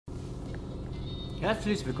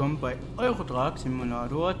Herzlich willkommen bei Eurotruck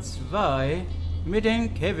Simulator 2 mit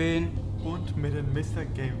dem Kevin und mit dem Mr.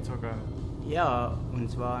 Gamezocker. Ja, und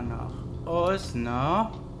zwar nach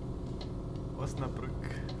Osnabrück.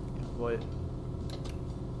 Jawohl.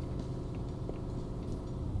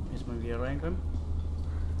 Erstmal wieder reinkommen.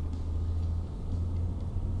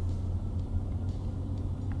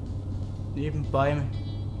 Nebenbei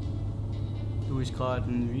tue ich gerade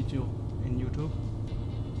ein Video in YouTube.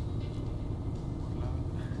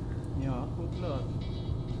 Ja, hochladen.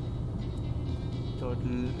 Dauert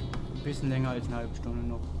ein bisschen länger als eine halbe Stunde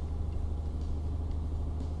noch.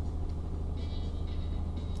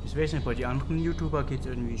 Ich weiß nicht, bei den anderen YouTuber geht es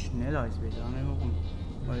irgendwie schneller, ich weiß auch nicht warum.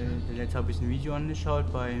 Weil letztes habe ich ein Video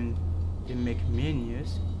angeschaut bei dem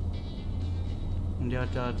McManius und der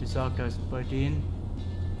hat da gesagt, dass bei denen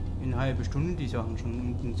in einer halben Stunde die Sachen schon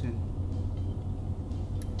unten sind.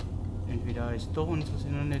 Entweder ist doch unseres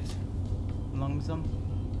Internet langsam.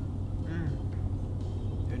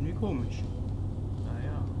 Irgendwie komisch.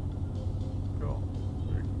 Naja. Ja,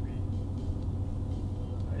 irgendwie.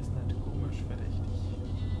 Weiß nicht, komisch, verdächtig.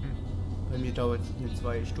 Bei mir dauert es eine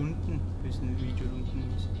 2 Stunden, bis ein Video unten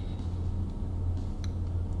ist.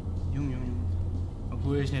 Junge.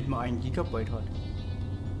 Obwohl ich nicht mal 1 Gigabyte hat.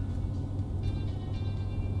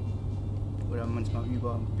 Oder manchmal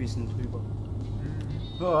über ein bisschen drüber.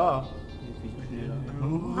 Ah, viel schneller.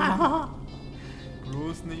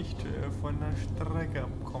 Bloß nicht von der Strecke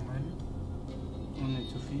abkommen. Und nicht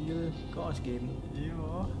zu viel Gas geben.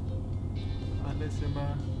 Ja, alles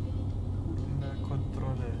immer gut unter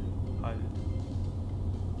Kontrolle halt.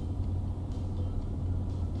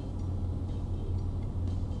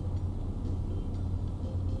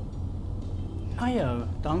 Ah ja,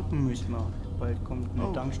 danken müssen wir. Bald kommt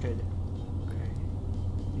eine Tankstelle. Okay.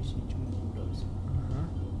 Die sieht schon gut aus.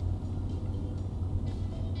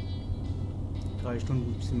 3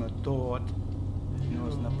 Stunden sind wir dort. In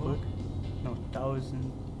Osnabrück. Noch 1000.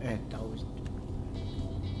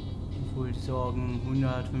 Ich wollte sagen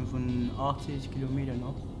 185 Kilometer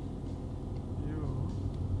noch.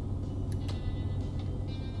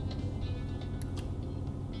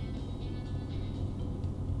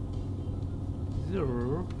 So,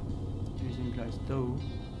 wir sind gleich da. Ein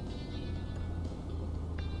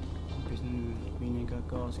bisschen weniger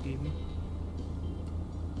Gas geben.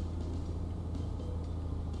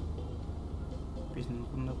 Ein bisschen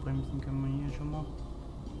runterbremsen können wir hier schon mal.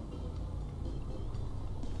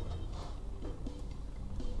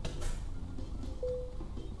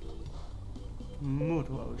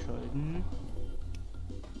 Motor ausschalten.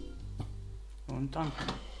 Und danke.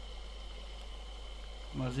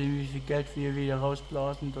 Mal sehen, wie viel Geld wir wieder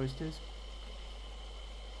rausblasen durch das.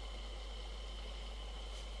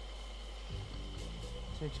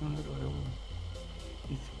 €600.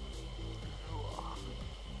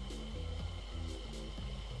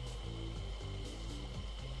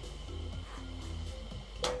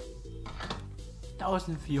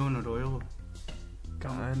 €1400.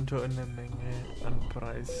 Ganz schon eine Menge an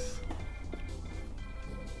Preis.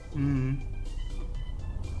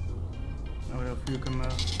 Aber dafür können wir.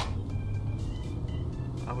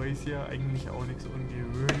 Aber ist ja eigentlich auch nichts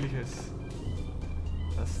Ungewöhnliches,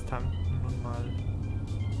 dass Tanken nun mal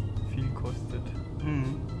viel kostet.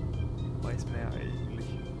 Weiß man ja eigentlich.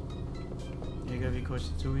 LKW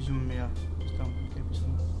kostet sowieso mehr. Das Tanken,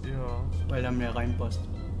 Ja. weil da mehr reinpasst.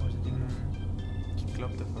 Außerdem. Ich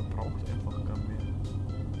glaube, der verbraucht einfach gar mehr.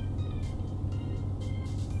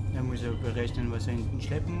 Er muss ja berechnen, was er hinten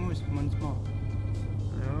schleppen muss, manchmal.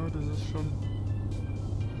 Ja, das ist schon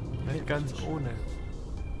nicht ganz ohne.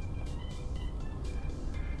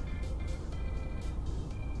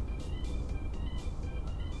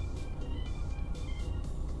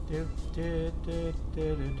 Der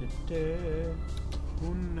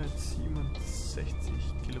 167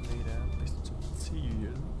 Kilometer bis zum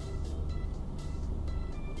Ziel.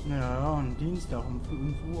 Ja, am Dienstag um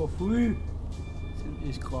 5 Uhr früh sind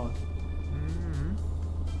ich gerade.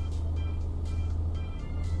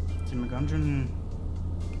 Sind wir ganz schön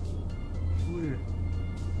früh.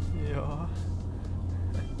 Ja.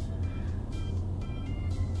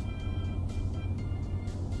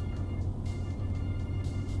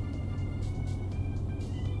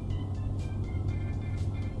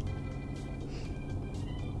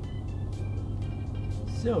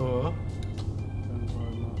 So, dann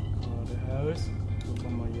wollen wir geradeaus. So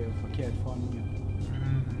kann man hier verkehrt fahren hier.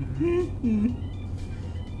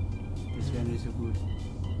 Das wäre nicht so gut.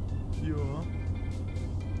 Ja.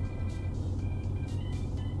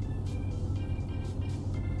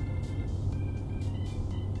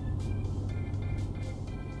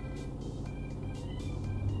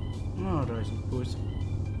 Ah, da ist ein Bus.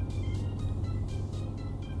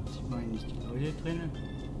 Sieht man eigentlich die Leute drinnen?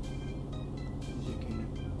 Ich sehe keine.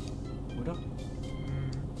 Oder?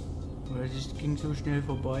 Oder es ging so schnell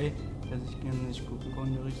vorbei, dass ich gar nicht gucken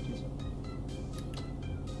konnte, richtig.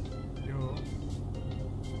 Jo.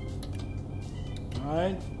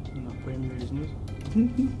 Nein, nach Bremen will ich nicht.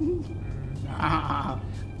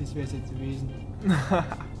 Das wäre es jetzt gewesen.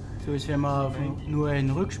 So ist, wenn man nur einen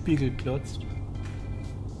Rückspiegel klotzt.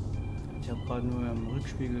 Ich habe gerade nur am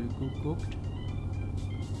Rückspiegel geguckt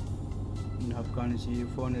und habe gar nicht hier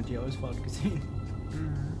vorne die Ausfahrt gesehen.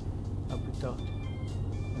 Hab gedacht,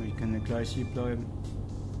 ich kann ja gleich hier bleiben.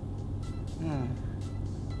 Ja,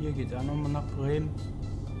 hier geht es auch nochmal nach Bremen.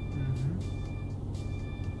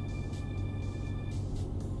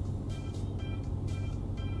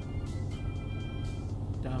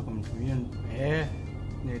 Da kommt schon wieder ein...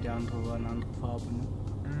 Ne, der andere war eine andere Farbe, ne?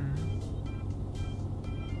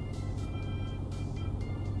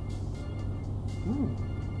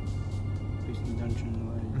 Bisschen dann schon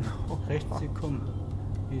mal rechts gekommen.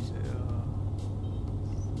 Ist,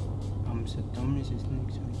 Amsterdam ist es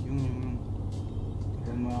nichts. Junge,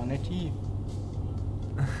 da wollen wir auch nicht hin.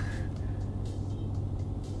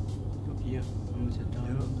 Doch hier,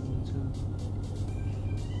 Amsterdam und so.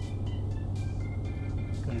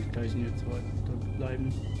 Kann ich gleich in der zweiten dort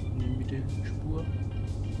bleiben, in der Mittelspur.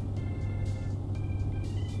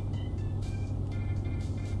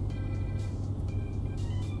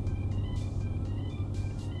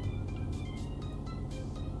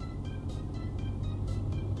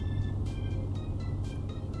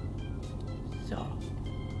 So.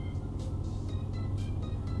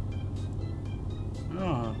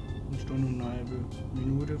 Ja, eine Stunde und eine halbe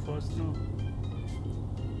Minute fast noch.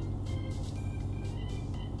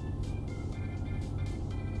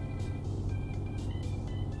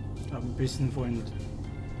 Habe ein bisschen vorhin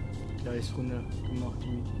Gleis runter gemacht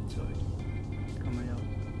mit der Zeit. Kann man ja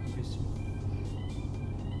ein bisschen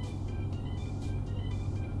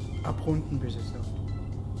abrunden, bis es sagt.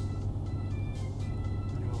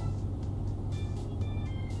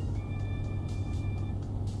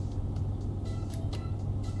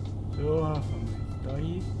 So, fahren wir da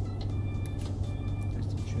hier. Dass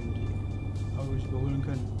die schön die Autos überholen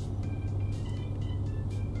können.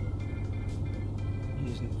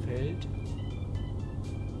 Hier ist ein Feld.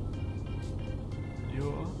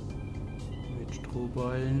 Jo. Mit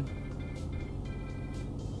Strohballen.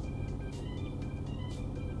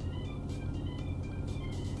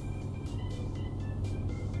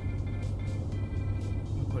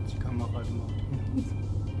 Oh Gott, die Kamera gemacht.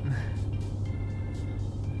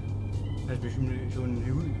 Hast du bestimmt schon einen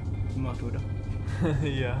Hügel gemacht, oder?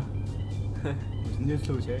 Ja. Was ist denn jetzt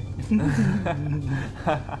los, ey?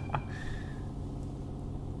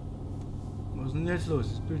 Was ist denn jetzt los?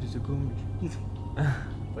 Das Bild ist so komisch.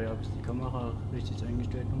 Weil habe ich die Kamera richtig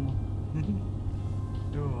eingestellt nochmal.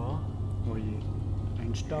 Ja. Oh je.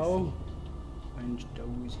 Ein Stau. Ein Stau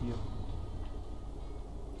ist hier.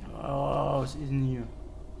 Oh, was ist denn hier?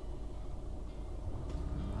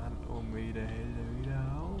 Mann, wieder hält er wieder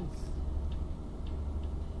auf.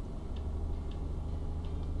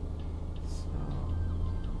 So.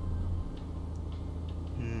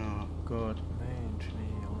 Na Gott. Mensch,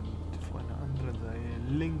 nee. Und von der anderen Seite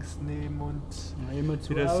links neben uns. Na, immer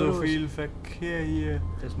zu Wieder Autos. so viel Verkehr hier.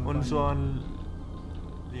 Das man Und gar so nicht-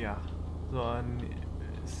 ein. Ja. So einen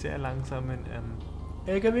sehr langsamen.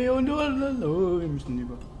 LKW und oh, wir müssen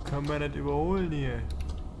über. Können wir nicht überholen hier.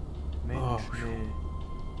 Mensch, Oh, nee.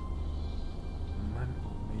 Mann, oh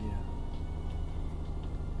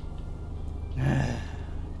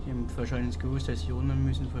Die haben wahrscheinlich gewusst, dass sie runter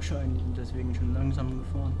müssen, wahrscheinlich, und deswegen schon langsam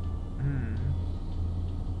gefahren.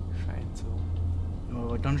 Scheint so.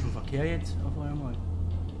 Aber dann schon Verkehr jetzt auf einmal.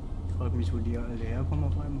 Ich frage mich, wo die alle herkommen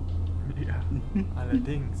auf einmal. Ja,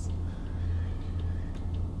 allerdings.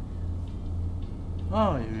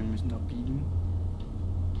 Ah, wir müssen abbiegen.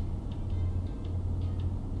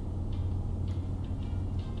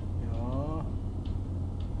 Ja.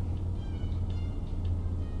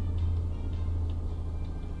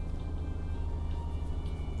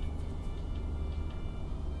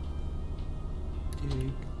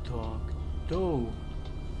 Tic-Tac-Toe.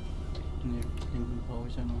 Ne, Linken brauche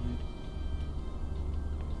ich ja noch nicht.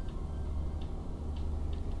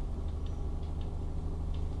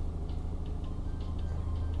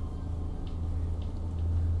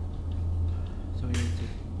 So, jetzt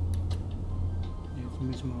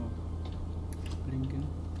müssen wir blinken.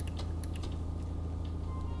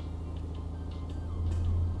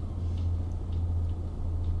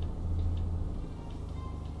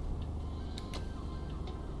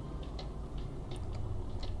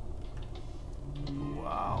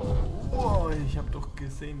 Ich habe doch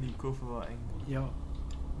gesehen, die Kurve war eng. Ja.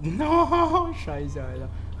 No, scheiße, Alter.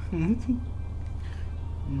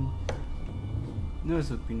 Na,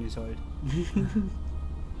 so bin ich halt.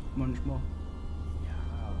 Manchmal.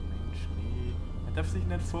 Ja, Mensch, nee. Man darf sich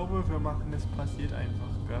nicht Vorwürfe machen, es passiert einfach,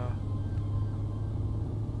 gell.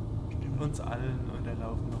 Stimmt. Uns allen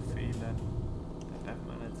unterlaufen noch Fehler. Da darf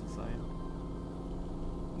man nicht so sein.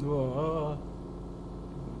 Oh.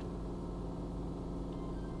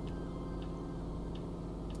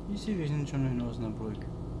 Ich sehe, wir sind schon in Osnabrück.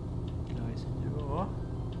 Gleis. Ja.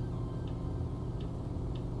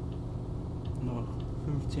 Noch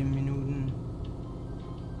 15 Minuten.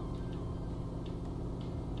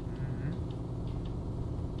 Mhm.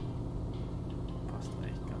 Passt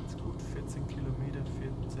echt ganz gut. 14 Kilometer,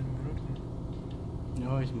 14 Minuten.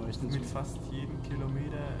 Ja, ich meistens. Mit fast jedem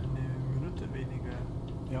Kilometer eine Minute weniger.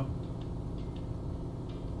 Ja.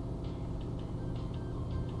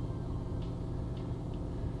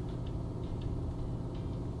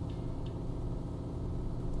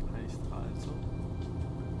 Heißt also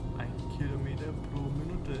 1 Kilometer pro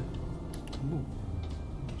Minute.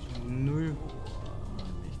 Ist ja 0. Oh,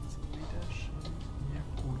 nichts wieder schon. Ja,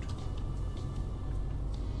 gut.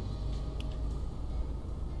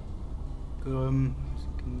 Das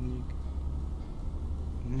Knick.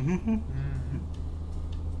 Mhm.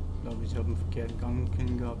 Ich glaube, ich habe einen verkehrten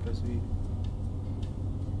Gang gehabt, deswegen.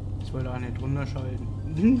 Ich wollte auch nicht runterschalten.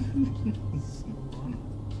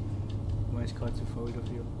 War ich gerade zu faul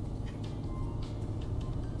dafür.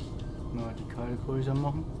 Mal die Kal größer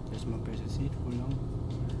machen, dass man besser sieht, wo lang.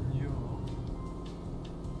 Ja.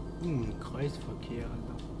 Ein Kreisverkehr,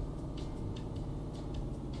 Alter.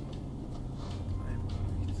 Einmal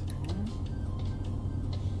rechts rum.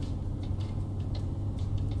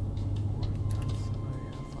 Und dann sind wir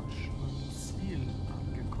ja fast schon am Ziel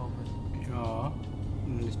angekommen. Ja,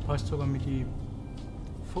 und das passt sogar mit die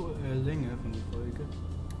Länge von der Folge.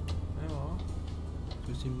 Ja.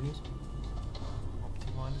 So ziemlich.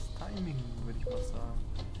 Optimales Timing, würde ich mal sagen.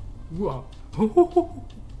 Wow.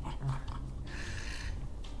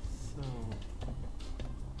 So.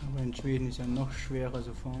 Aber in Schweden ist ja noch schwerer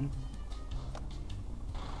zu fahren.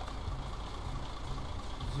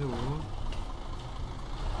 So.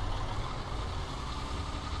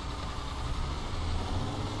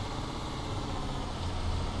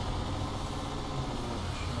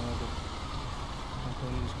 Schade.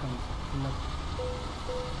 Aber nicht ganz knapp.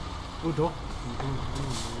 Oh doch. Oh.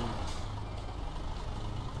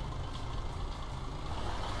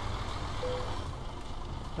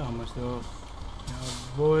 Da haben wir es doch.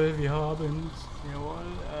 Jawohl, wir haben es.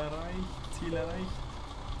 Jawohl, erreicht, Ziel erreicht.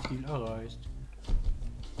 Ziel erreicht.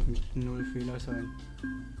 Müsste 0 Fehler sein.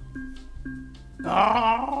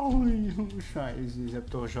 Oh, Scheiße, ich hab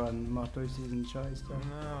doch Schaden. Macht euch diesen Scheiß da.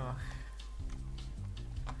 Na,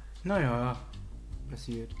 Naja,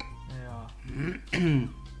 passiert. ja.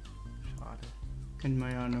 Schade. Können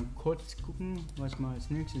wir ja noch kurz gucken, was wir als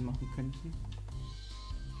nächstes machen könnten.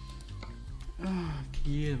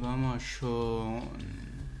 Kiel waren wir schon.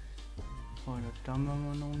 Rotterdam waren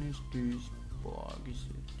wir noch nicht. Duisburg. Ist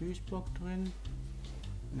jetzt Duisburg drin?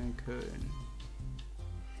 Ne, Köln.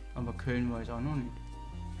 Aber Köln weiß auch noch nicht.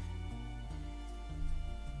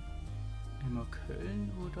 Immer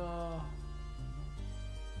Köln oder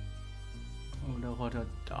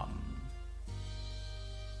Rotterdam?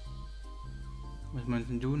 Was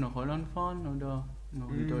meinst du, nach Holland fahren oder noch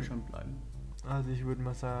in Deutschland bleiben? Also ich würde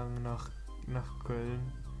mal sagen nach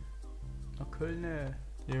Köln. Nach Köln, ne?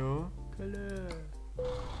 Jo. Köln.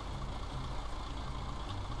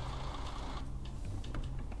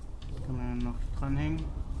 Kann man noch dranhängen,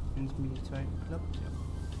 wenn es mit der Zeit klappt, ja.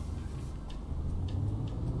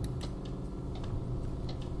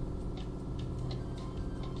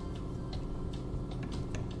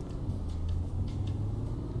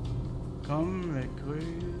 Komm, weg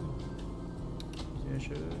grün. Sehr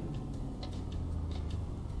schön.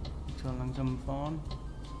 So langsam fahren.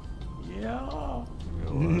 Ja.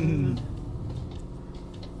 Jawohl.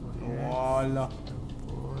 Voila.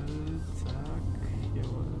 Jawohl, zack.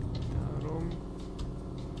 Jawohl, darum.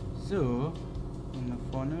 So. Und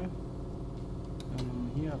nach vorne. Dann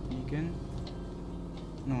nochmal hier abbiegen.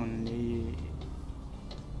 Oh nee.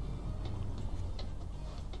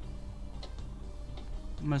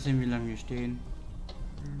 Mal sehen, wie lange wir stehen.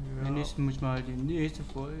 Ja. Der nächste muss mal halt die nächste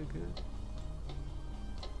Folge.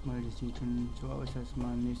 Weil das sieht schon so aus, dass wir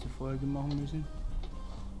eine nächste Folge machen müssen.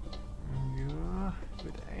 Ja,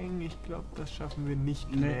 wird eng. Ich glaube, das schaffen wir nicht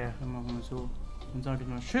Nee, mehr. dann machen wir so. Dann sage ich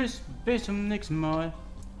mal Tschüss, bis zum nächsten Mal.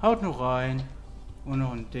 Haut noch rein. Und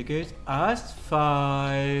noch ein dickes Ast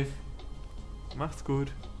 5. Macht's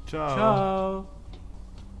gut. Ciao. Ciao.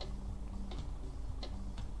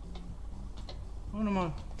 Und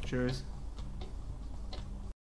nochmal. Tschüss.